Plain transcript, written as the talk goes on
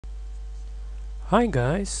Hi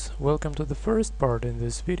guys, welcome to the first part in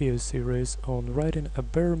this video series on writing a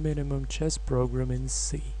bare minimum chess program in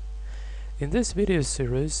C. In this video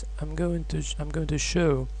series I'm going to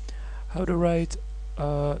show how to write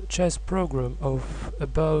a chess program of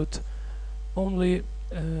about only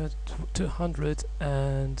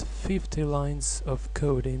 250 lines of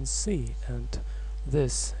code in C, and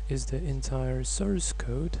this is the entire source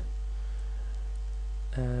code,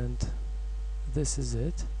 and this is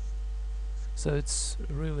it. So it's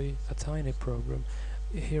really a tiny program.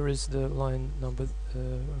 Here is the line number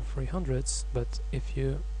 300s, but if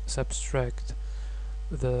you subtract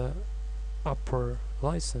the upper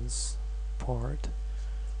license part,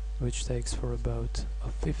 which takes for about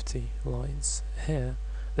 50 lines here,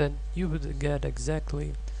 then you would get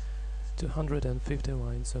exactly 250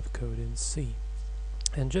 lines of code in C.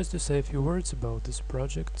 And just to say a few words about this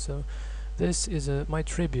project, so this is my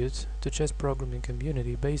tribute to chess programming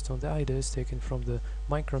community based on the ideas taken from the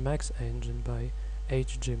Micromax engine by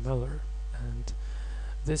H.G. Miller. And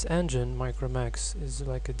this engine, Micromax, is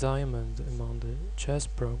like a diamond among the chess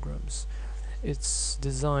programs. Its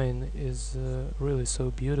design is really so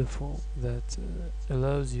beautiful that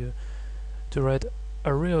allows you to write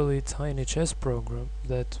a really tiny chess program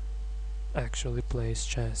that actually plays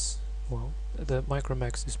chess. Well, the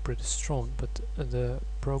Micromax is pretty strong, but the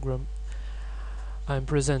program I'm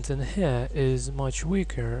presenting here is much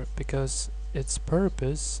weaker because its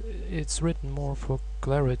purpose, it's written more for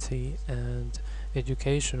clarity and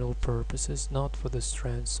educational purposes, not for the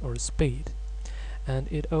strength or speed. And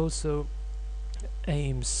it also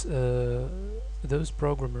aims those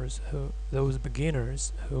programmers, those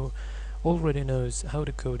beginners who already knows how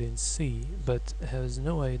to code in C but has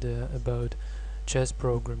no idea about chess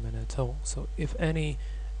programming at all. So if any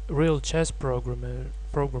real chess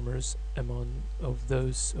programmers among of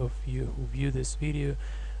those of you who view this video,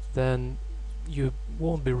 then you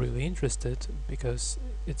won't be really interested, because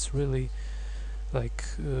it's really like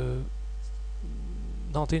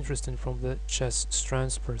not interesting from the chess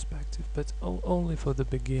strength perspective, but only for the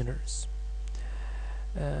beginners.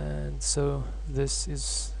 And so this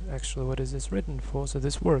is actually what is this written for. So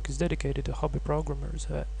this work is dedicated to hobby programmers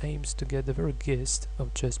who aims to get the very gist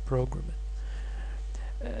of chess programming.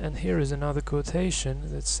 And here is another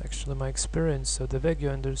quotation that's actually my experience. So the vague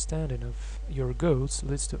understanding of your goals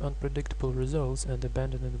leads to unpredictable results and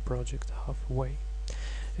abandoning the project halfway.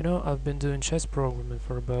 You know, I've been doing chess programming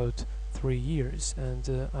for about 3 years, and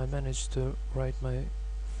I managed to write my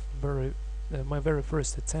very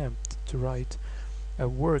first attempt to write a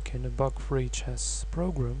working, bug-free chess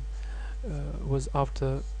program was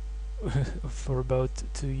after for about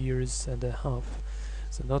 2 years and a half.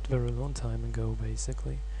 So not very long time ago,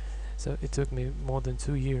 basically. So it took me more than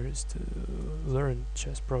 2 years to learn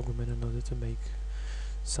chess programming in order to make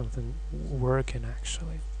something working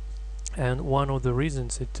actually. And one of the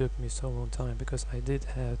reasons it took me so long time, because I did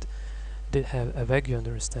have a vague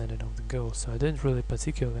understanding of the goal, so I didn't really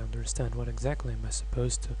particularly understand what exactly am I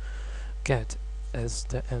supposed to get as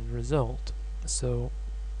the end result. So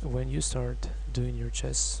when you start doing your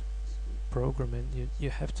chess programming, you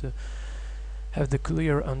have to have the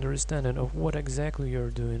clear understanding of what exactly you're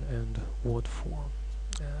doing and what for.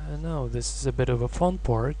 And now this is a bit of a fun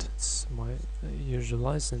part. It's my usual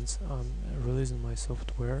license I'm releasing my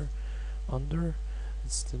software under.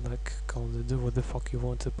 It's like called the do what the fuck you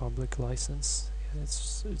want to public license.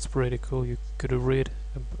 It's pretty cool. You could read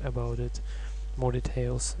about it. More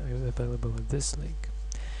details are available at this link.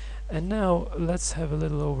 And now let's have a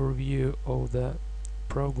little overview of the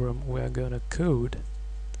program we are gonna code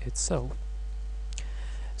itself.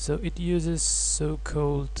 So it uses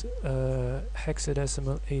so-called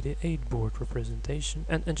hexadecimal 88 board representation,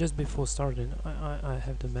 and just before starting I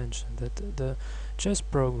have to mention that the chess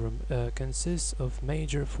program consists of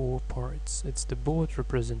major 4 parts. It's the board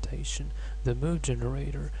representation, the move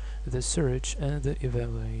generator, the search, and the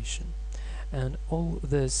evaluation. And all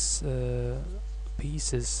these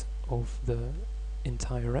pieces of the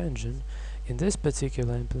entire engine in this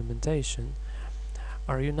particular implementation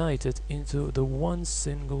are united into the one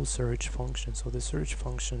single search function. So the search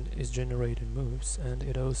function is generating moves and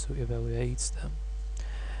it also evaluates them,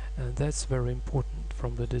 and that's very important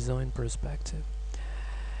from the design perspective.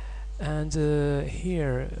 And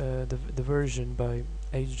here the version by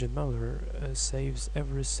H.G. Miller saves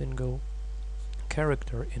every single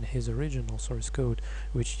character in his original source code,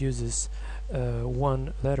 which uses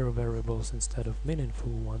 1 letter variables instead of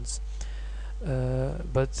meaningful ones.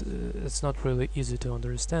 But it's not really easy to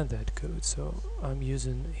understand that code, so I'm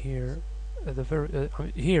using here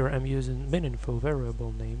I'm using meaningful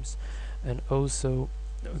variable names, and also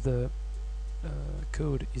the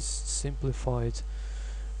code is simplified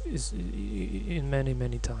in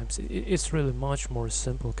many times. It's really much more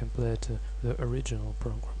simple compared to the original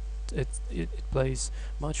program. It plays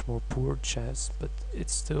much more poor chess, but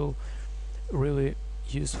it's still really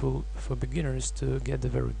useful for beginners to get the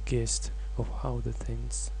very gist of how the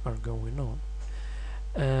things are going on.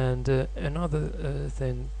 And another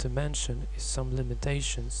thing to mention is some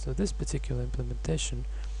limitations. So this particular implementation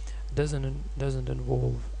doesn't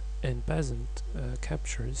involve in peasant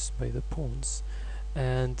captures by the pawns,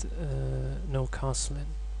 and no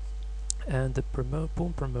castling, and the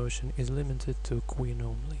pawn promotion is limited to queen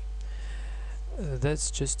only.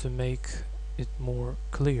 That's just to make it more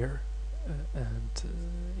clear, and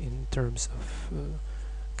in terms of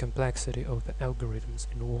complexity of the algorithms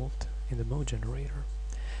involved in the mode generator.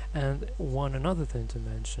 And one more thing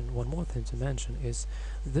to mention is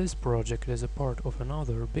this project is a part of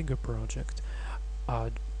another bigger project,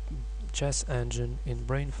 chess engine in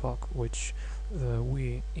BrainFuck, which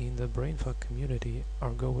we in the BrainFuck community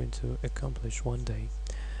are going to accomplish one day.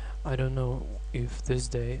 I don't know if this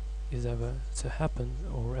day is ever to happen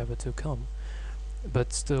or ever to come,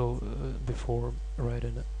 but still, before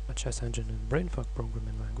writing a chess engine in BrainFuck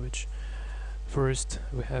programming language, first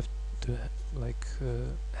we have to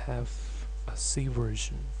have a C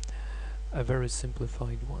version, a very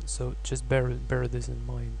simplified one. So just bear this in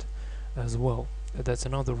mind as well. That's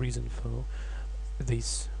another reason for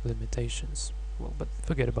these limitations. Well, but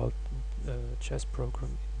forget about chess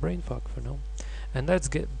program in BrainFuck for now, and let's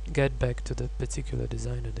get back to the particular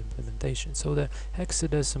design and implementation. So the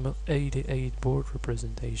hexadecimal 88 board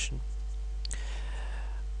representation.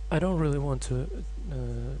 I don't really want to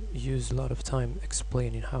use a lot of time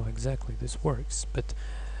explaining how exactly this works, but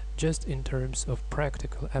just in terms of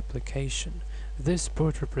practical application, this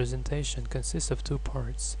board representation consists of two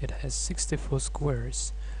parts. It has 64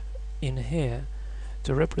 squares in here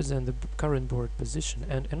to represent the current board position,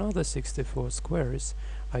 and another 64 squares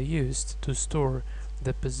are used to store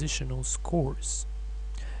the positional scores.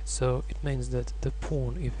 So it means that the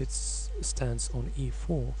pawn, if it stands on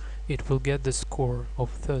e4, it will get the score of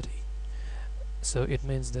 30. So it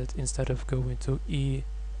means that instead of going to e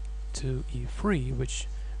to e3, which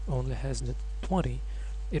only has the 20,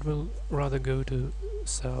 it will rather go to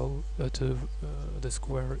the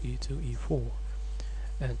square e to e4,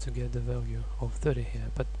 and to get the value of 30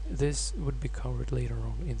 here. But this would be covered later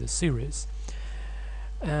on in the series.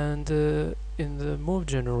 And in the move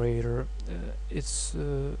generator, it's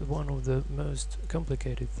one of the most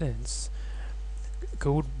complicated things,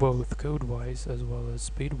 both code-wise as well as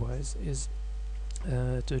speed-wise, is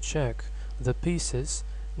to check the pieces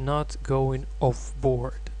not going off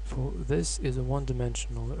board. For this is a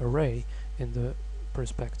one-dimensional array in the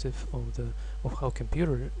perspective of how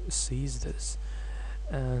computer sees this.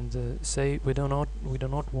 And say we do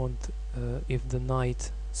not want if the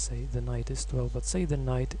knight, say the knight is 12, but say the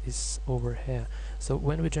knight is over here. So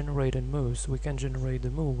when we generate in moves, we can generate the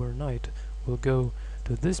move where knight will go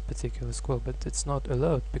to this particular square, but it's not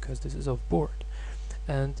allowed because this is off board.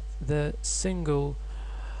 And the single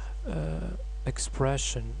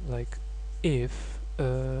expression, like if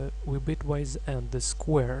we bitwise end the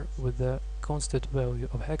square with the constant value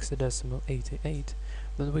of hexadecimal 88,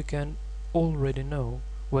 then we can already know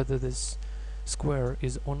whether this square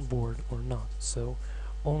is on board or not. So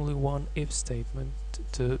only one if statement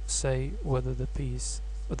to say whether the piece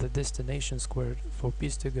or the destination square for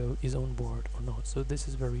piece to go is on board or not. So this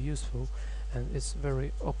is very useful, and it's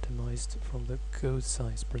very optimized from the code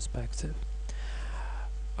size perspective.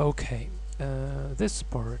 Okay, this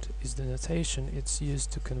part is the notation. It's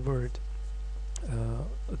used to convert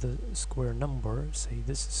the square number. Say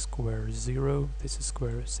this is square 0, this is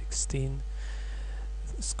square 16,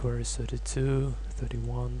 square 32,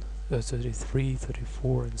 31, 33,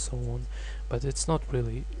 34, and so on. But it's not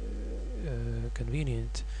really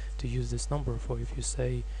convenient to use this number for if you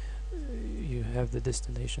say you have the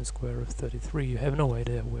destination square of 33, you have no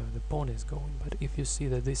idea where the pawn is going. But if you see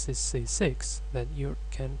that this is say 6, then you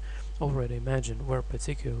can already imagine where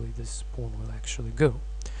particularly this pawn will actually go.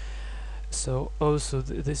 So also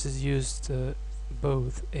this is used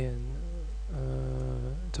both in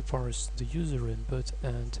to parse the user input,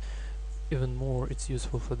 and even more it's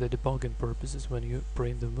useful for the debugging purposes when you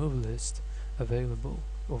bring the move list available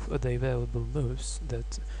of the available moves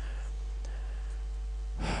that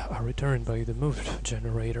are returned by the move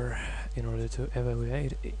generator in order to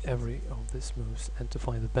evaluate every of these moves and to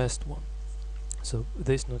find the best one. So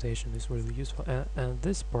this notation is really useful, and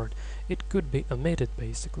this part, it could be omitted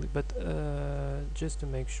basically, but just to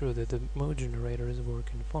make sure that the mode generator is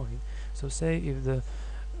working fine. So say if the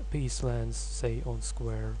piece lands, say, on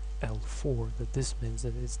square L4, that this means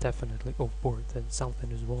that it's definitely off board, that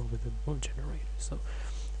something is wrong with the move generator. So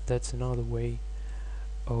that's another way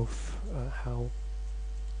of how.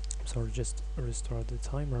 Sorry, just restart the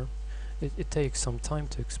timer. It takes some time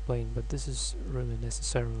to explain, but this is really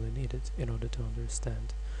necessarily needed in order to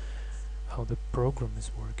understand how the program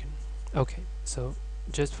is working. Okay, so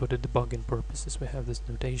just for the debugging purposes, we have this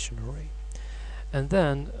notation array. And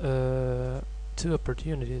then two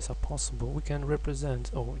opportunities are possible. We can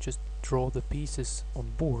represent or just draw the pieces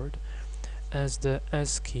on board as the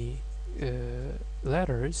ASCII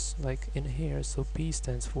letters, like in here. So P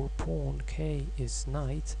stands for pawn, K is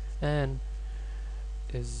knight, N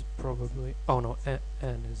is probably, oh no, N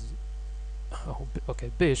is, oh,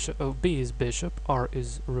 okay, bishop, oh, B is bishop, R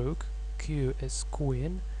is rook, Q is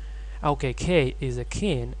queen, okay, K is a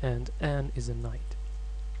king, and N is a knight.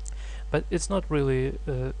 But it's not really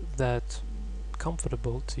that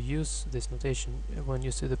comfortable to use this notation. When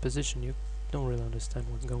you see the position, you don't really understand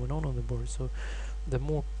what's going on the board. So the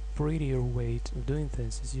more prettier way of doing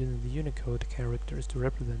things is using the Unicode characters to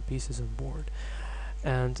represent pieces on board.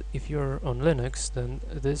 And if you're on Linux, then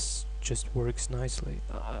this just works nicely.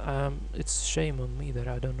 It's shame on me that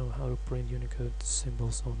I don't know how to print Unicode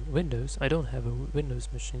symbols on Windows. I don't have a Windows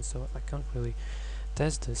machine, so I can't really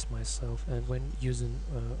test this myself. And when using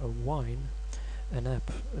a Wine, an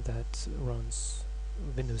app that runs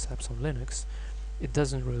Windows apps on Linux, it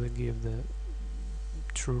doesn't really give the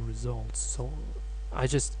true results. So I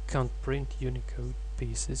just can't print Unicode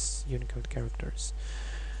pieces, Unicode characters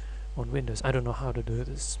on Windows. I don't know how to do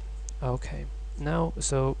this. Okay, now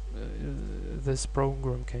so this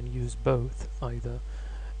program can use both, either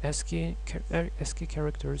ASCII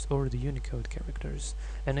characters or the Unicode characters.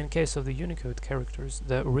 And in case of the Unicode characters,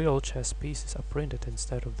 the real chess pieces are printed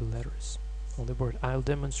instead of the letters on the board. I'll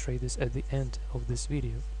demonstrate this at the end of this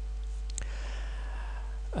video,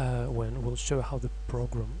 when we'll show how the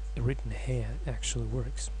program written here actually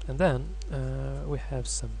works. And then we have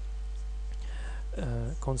some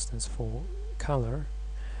constants for color,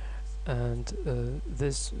 and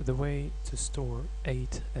the way to store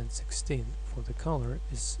 8 and 16 for the color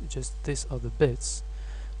is just these are the bits,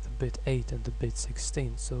 the bit 8 and the bit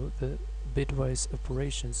 16. So the bitwise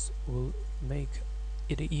operations will make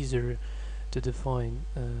it easier to define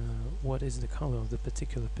what is the color of the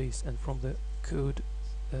particular piece, and from the code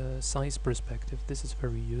size perspective, this is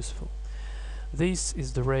very useful. This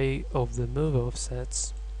is the array of the move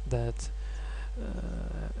offsets, that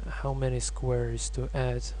how many squares to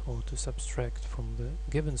add or to subtract from the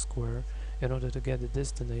given square in order to get the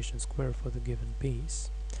destination square for the given piece.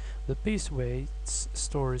 The piece weights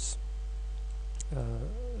stores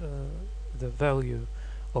the value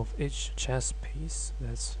of each chess piece.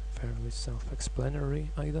 That's fairly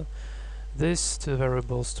self-explanatory either. This two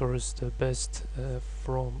variable stores the best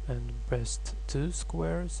from and best to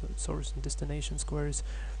squares, so source and destination squares.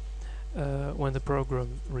 When the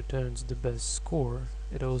program returns the best score,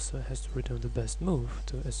 it also has to return the best move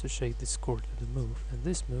to associate this score to the move, and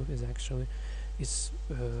this move is actually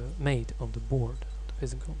made on the board, on the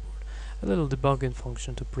physical board. A little debugging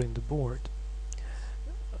function to print the board.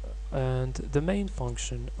 And the main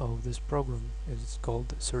function of this program is called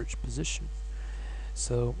the search position.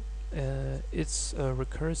 So it's a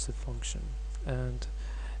recursive function, and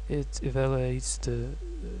it evaluates the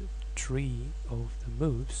tree of the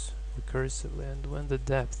moves recursively, and when the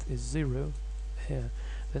depth is 0 here,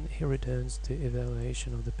 then he returns the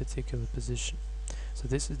evaluation of the particular position. So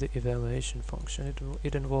this is the evaluation function.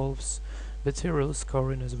 It involves material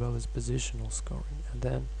scoring as well as positional scoring, and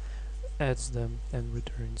then adds them and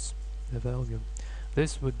returns the value.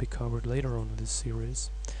 This would be covered later on in this series.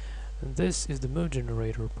 And this is the move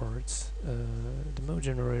generator parts. The move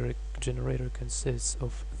generator consists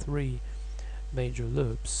of 3 major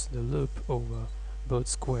loops. The loop over both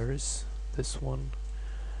squares, this one,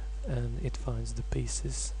 and it finds the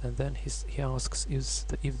pieces, and then he asks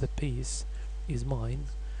if the piece is mine,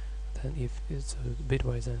 then if it's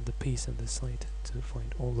bitwise and the piece and the site to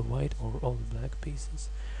find all the white or all the black pieces,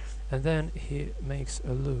 and then he makes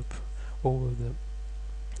a loop over the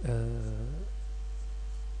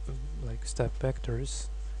like step vectors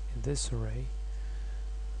in this array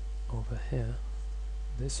over here,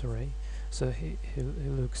 this array. So he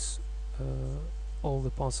looks all the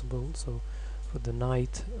possible. So for the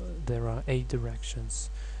knight there are 8 directions,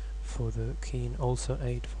 for the king also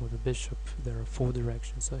 8, for the bishop there are 4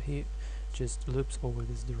 directions. So he just loops over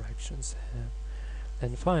these directions here.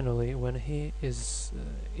 And finally, when he is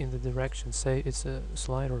in the direction, say it's a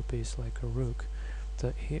slider piece like a rook,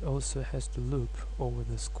 that he also has to loop over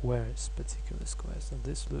the squares, particular squares, and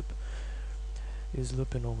this loop is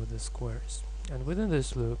looping over the squares, and within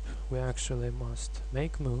this loop we actually must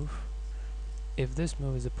make move. If this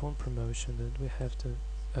move is a pawn promotion, then we have to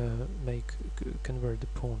convert the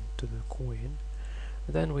pawn to the queen.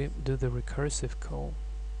 Then we do the recursive call,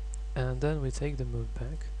 and then we take the move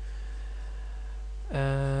back,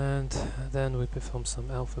 and then we perform some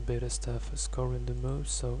alpha beta stuff scoring the move.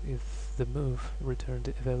 So if the move returned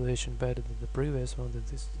the evaluation better than the previous one,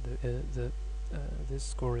 then this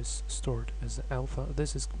score is stored as alpha.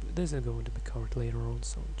 This is going to be covered later on,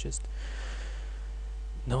 so just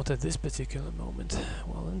note at this particular moment.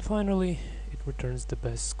 Well, and finally it returns the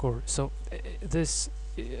best score. So this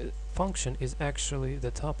function is actually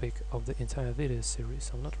the topic of the entire video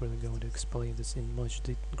series. I'm not really going to explain this in much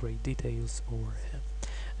great details over here.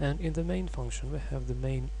 And in the main function we have the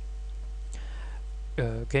main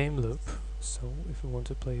game loop. So if we want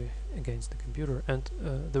to play against the computer, and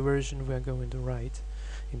the version we are going to write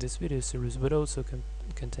in this video series would also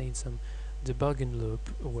contain some debugging loop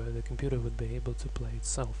where the computer would be able to play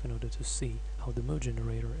itself in order to see how the move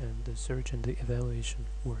generator and the search and the evaluation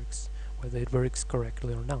works, whether it works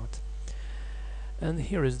correctly or not. And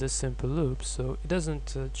here is the simple loop, so it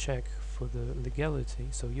doesn't check for the legality,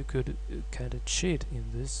 so you could kind of cheat in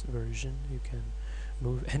this version. You can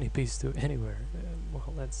move any piece to anywhere.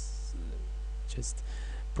 Well, that's just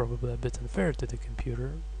probably a bit unfair to the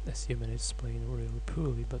computer, assuming it's playing really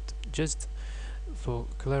poorly, but just for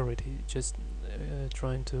clarity, just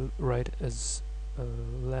trying to write as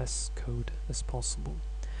less code as possible.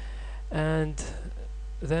 And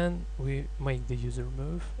then we make the user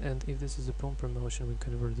move, and if this is a pawn promotion, we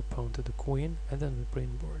convert the pawn to the queen, and then we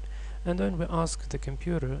print board. And then we ask the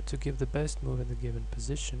computer to give the best move in the given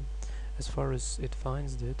position. As far as it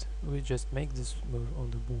finds it, we just make this move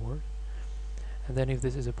on the board. And then if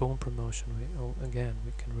this is a pawn promotion, again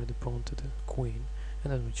we convert the pawn to the queen,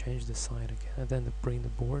 and then we change the side again, and then we print the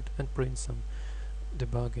board and print some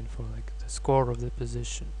debugging for like the score of the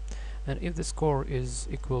position. And if the score is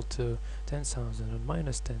equal to 10,000 and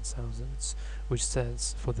minus 10,000, which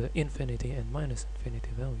stands for the infinity and minus infinity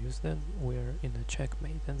values, then we're in a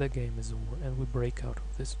checkmate and the game is over, and we break out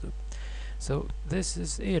of this loop. So this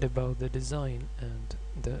is it about the design and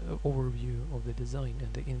the overview of the design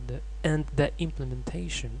and the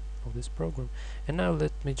implementation of this program. And now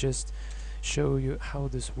let me just show you how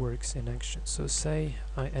this works in action. So say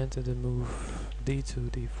I enter the move d2,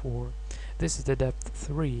 d4. This is the depth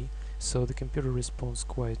 3, so the computer responds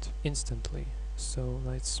quite instantly. So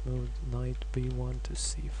let's move knight b1 to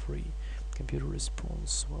c3. Computer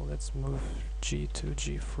response. Well, let's move g2,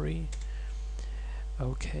 g3.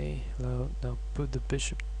 Okay, now put the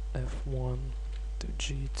bishop f1 to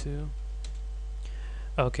g2.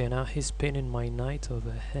 Okay, now he's pinning my knight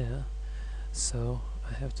over here, so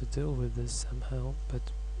I have to deal with this somehow, but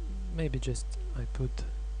maybe just I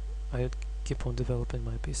keep on developing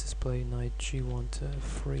my pieces. Play knight g1 to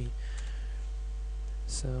f3.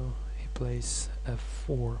 So he plays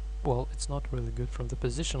f4. Well, it's not really good from the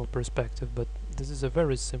positional perspective, but this is a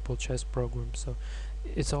very simple chess program, so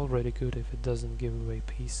it's already good if it doesn't give away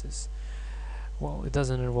pieces. Well, it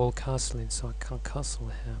doesn't involve castling, so I can't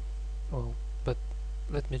castle here. Well, but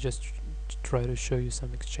let me just try to show you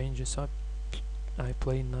some exchanges. So I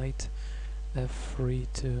play knight f3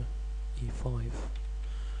 to e5.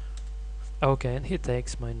 Okay, and he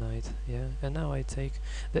takes my knight, yeah, and now I take.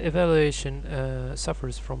 The evaluation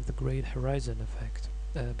suffers from the Great Horizon effect,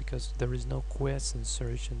 because there is no quiescent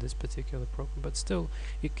search in this particular program, but still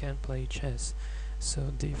you can play chess.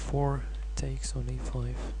 So d4 takes on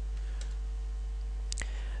e5.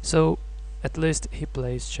 So at least he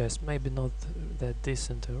plays chess, maybe not that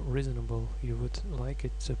decent or reasonable you would like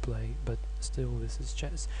it to play, but still this is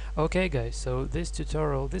chess. Okay guys, so this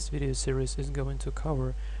video series is going to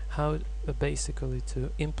cover how basically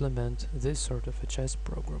to implement this sort of a chess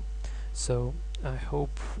program. So I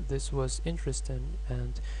hope this was interesting,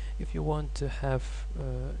 and if you want to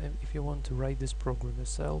write this program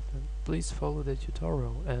yourself, then please follow the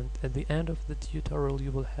tutorial, and at the end of the tutorial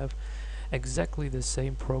you will have exactly the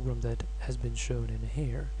same program that has been shown in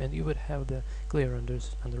here, and you would have the clear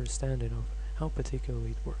understanding of how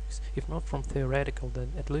particularly it works, if not from theoretical,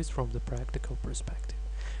 then at least from the practical perspective.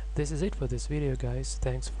 This is it for this video guys,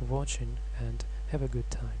 thanks for watching and have a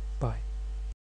good time, bye.